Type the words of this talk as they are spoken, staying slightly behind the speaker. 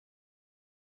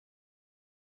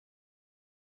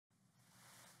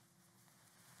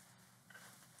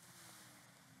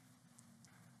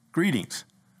Greetings.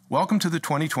 Welcome to the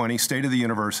 2020 State of the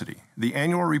University, the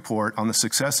annual report on the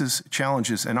successes,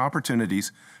 challenges, and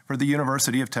opportunities for the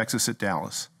University of Texas at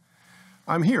Dallas.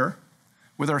 I'm here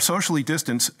with our socially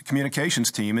distanced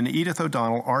communications team in the Edith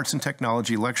O'Donnell Arts and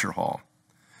Technology Lecture Hall.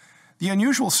 The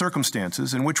unusual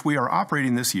circumstances in which we are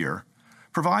operating this year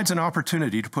provides an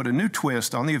opportunity to put a new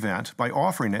twist on the event by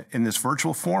offering it in this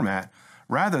virtual format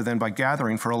rather than by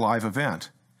gathering for a live event.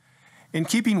 In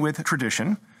keeping with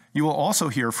tradition, you will also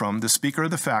hear from the Speaker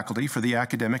of the Faculty for the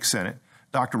Academic Senate,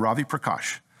 Dr. Ravi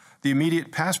Prakash, the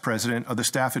immediate past President of the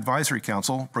Staff Advisory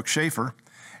Council, Brooke Schaefer,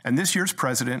 and this year's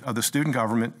President of the Student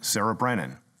Government, Sarah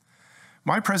Brennan.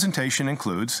 My presentation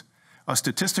includes a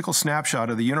statistical snapshot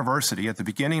of the university at the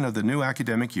beginning of the new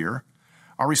academic year,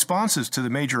 our responses to the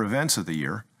major events of the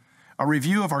year, a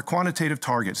review of our quantitative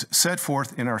targets set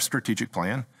forth in our strategic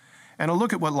plan, and a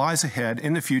look at what lies ahead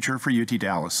in the future for UT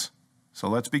Dallas. So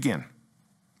let's begin.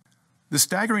 The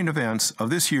staggering events of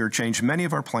this year changed many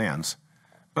of our plans,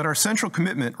 but our central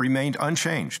commitment remained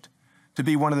unchanged, to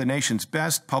be one of the nation's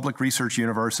best public research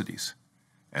universities.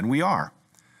 And we are.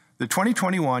 The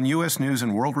 2021 U.S. News &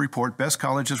 World Report Best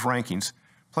Colleges rankings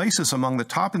place us among the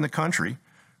top in the country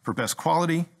for best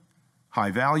quality,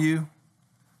 high value,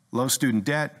 low student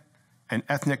debt, and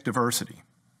ethnic diversity.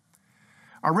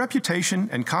 Our reputation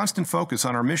and constant focus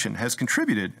on our mission has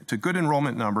contributed to good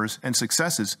enrollment numbers and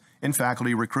successes in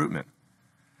faculty recruitment.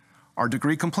 Our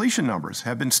degree completion numbers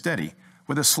have been steady,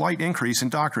 with a slight increase in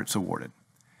doctorates awarded.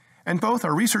 And both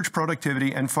our research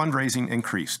productivity and fundraising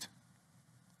increased.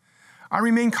 I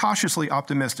remain cautiously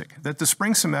optimistic that the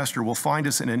spring semester will find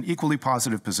us in an equally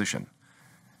positive position.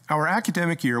 Our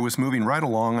academic year was moving right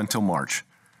along until March,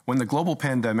 when the global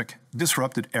pandemic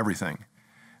disrupted everything.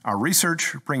 Our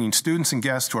research, bringing students and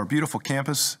guests to our beautiful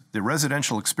campus, the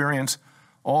residential experience,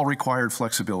 all required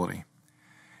flexibility.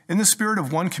 In the spirit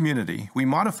of one community, we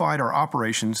modified our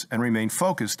operations and remained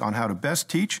focused on how to best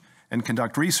teach and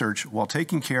conduct research while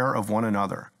taking care of one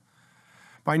another.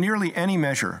 By nearly any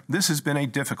measure, this has been a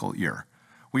difficult year.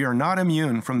 We are not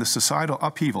immune from the societal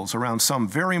upheavals around some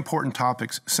very important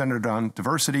topics centered on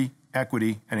diversity,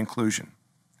 equity, and inclusion.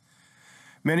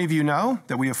 Many of you know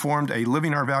that we have formed a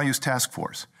Living Our Values task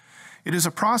force. It is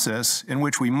a process in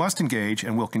which we must engage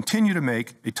and will continue to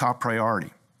make a top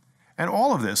priority. And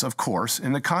all of this, of course,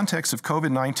 in the context of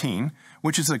COVID-19,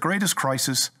 which is the greatest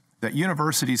crisis that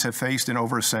universities have faced in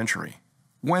over a century.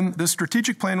 When the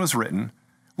strategic plan was written,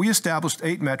 we established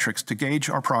 8 metrics to gauge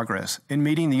our progress in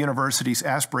meeting the university's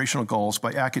aspirational goals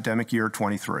by academic year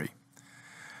 23.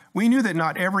 We knew that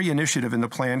not every initiative in the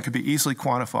plan could be easily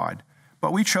quantified,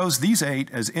 but we chose these 8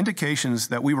 as indications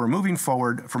that we were moving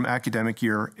forward from academic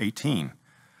year 18.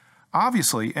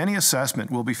 Obviously, any assessment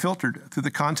will be filtered through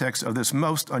the context of this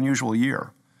most unusual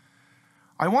year.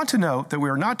 I want to note that we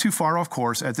are not too far off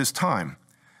course at this time.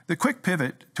 The quick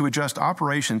pivot to adjust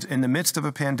operations in the midst of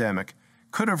a pandemic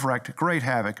could have wreaked great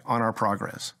havoc on our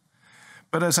progress.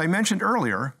 But as I mentioned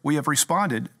earlier, we have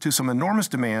responded to some enormous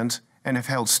demands and have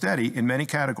held steady in many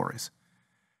categories.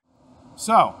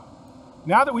 So,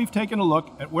 now that we've taken a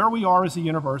look at where we are as a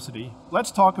university,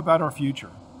 let's talk about our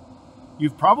future.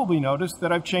 You've probably noticed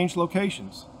that I've changed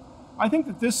locations. I think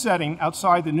that this setting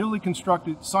outside the newly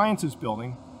constructed Sciences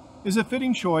Building is a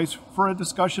fitting choice for a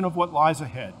discussion of what lies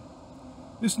ahead.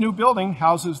 This new building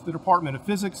houses the Department of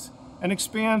Physics and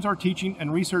expands our teaching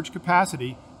and research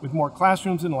capacity with more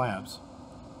classrooms and labs.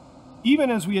 Even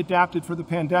as we adapted for the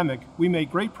pandemic, we made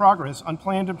great progress on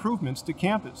planned improvements to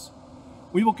campus.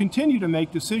 We will continue to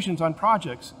make decisions on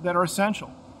projects that are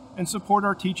essential and support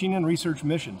our teaching and research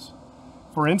missions.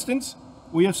 For instance,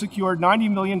 we have secured $90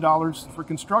 million for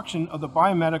construction of the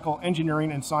Biomedical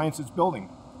Engineering and Sciences Building.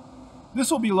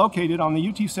 This will be located on the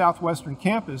UT Southwestern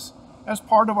campus as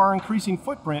part of our increasing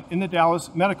footprint in the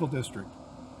Dallas Medical District.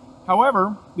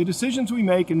 However, the decisions we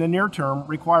make in the near term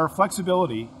require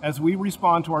flexibility as we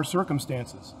respond to our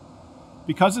circumstances.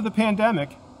 Because of the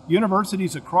pandemic,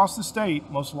 universities across the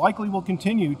state most likely will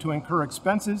continue to incur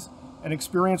expenses and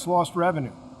experience lost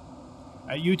revenue.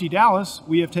 At UT Dallas,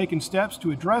 we have taken steps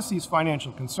to address these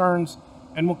financial concerns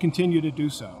and will continue to do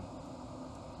so.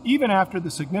 Even after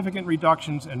the significant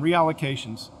reductions and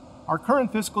reallocations, our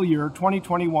current fiscal year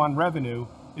 2021 revenue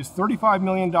is $35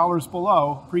 million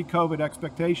below pre-COVID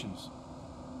expectations.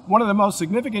 One of the most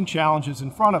significant challenges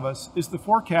in front of us is the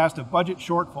forecast of budget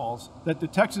shortfalls that the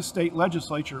Texas State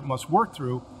Legislature must work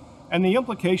through and the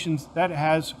implications that it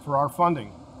has for our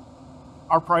funding.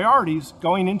 Our priorities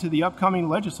going into the upcoming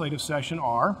legislative session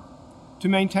are to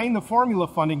maintain the formula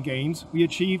funding gains we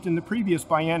achieved in the previous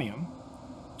biennium,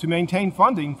 to maintain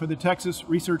funding for the Texas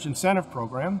Research Incentive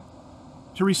Program,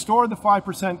 to restore the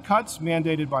 5% cuts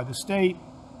mandated by the state,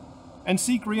 and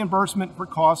seek reimbursement for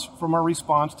costs from our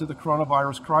response to the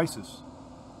coronavirus crisis.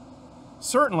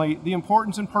 Certainly, the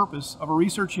importance and purpose of a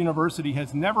research university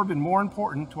has never been more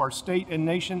important to our state and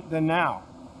nation than now.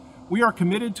 We are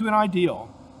committed to an ideal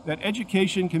that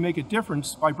education can make a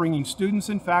difference by bringing students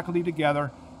and faculty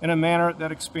together in a manner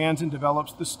that expands and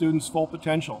develops the students' full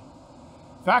potential.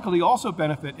 Faculty also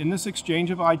benefit in this exchange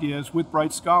of ideas with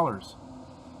bright scholars.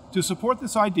 To support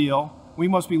this ideal, we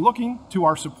must be looking to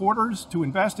our supporters to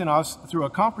invest in us through a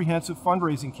comprehensive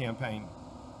fundraising campaign.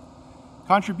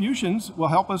 Contributions will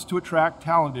help us to attract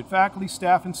talented faculty,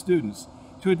 staff, and students,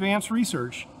 to advance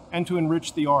research, and to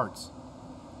enrich the arts.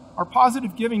 Our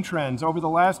positive giving trends over the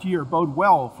last year bode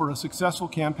well for a successful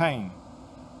campaign.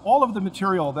 All of the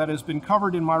material that has been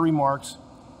covered in my remarks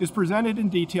is presented in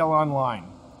detail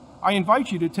online. I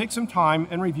invite you to take some time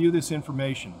and review this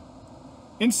information.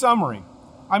 In summary,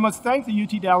 I must thank the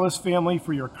UT Dallas family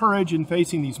for your courage in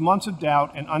facing these months of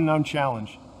doubt and unknown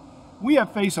challenge. We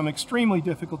have faced some extremely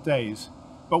difficult days,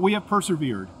 but we have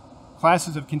persevered.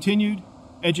 Classes have continued,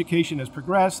 education has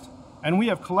progressed, and we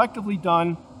have collectively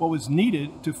done what was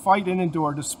needed to fight and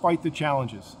endure despite the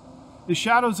challenges. The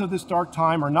shadows of this dark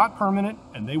time are not permanent,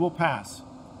 and they will pass.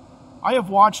 I have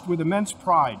watched with immense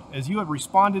pride as you have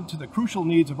responded to the crucial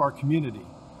needs of our community.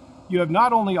 You have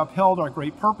not only upheld our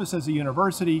great purpose as a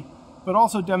university, but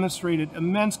also demonstrated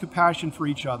immense compassion for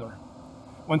each other.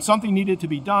 When something needed to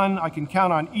be done, I can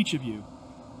count on each of you,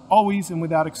 always and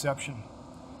without exception.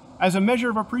 As a measure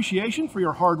of appreciation for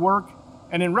your hard work,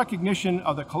 and in recognition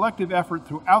of the collective effort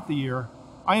throughout the year,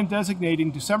 I am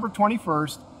designating December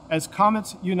 21st as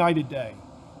Comets United Day.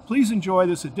 Please enjoy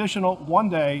this additional one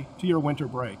day to your winter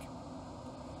break.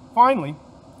 Finally,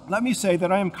 let me say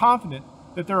that I am confident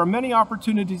that there are many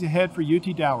opportunities ahead for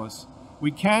UT Dallas.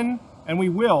 We can and we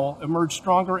will emerge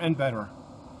stronger and better.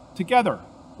 Together,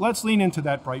 let's lean into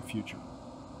that bright future.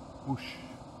 Whoosh.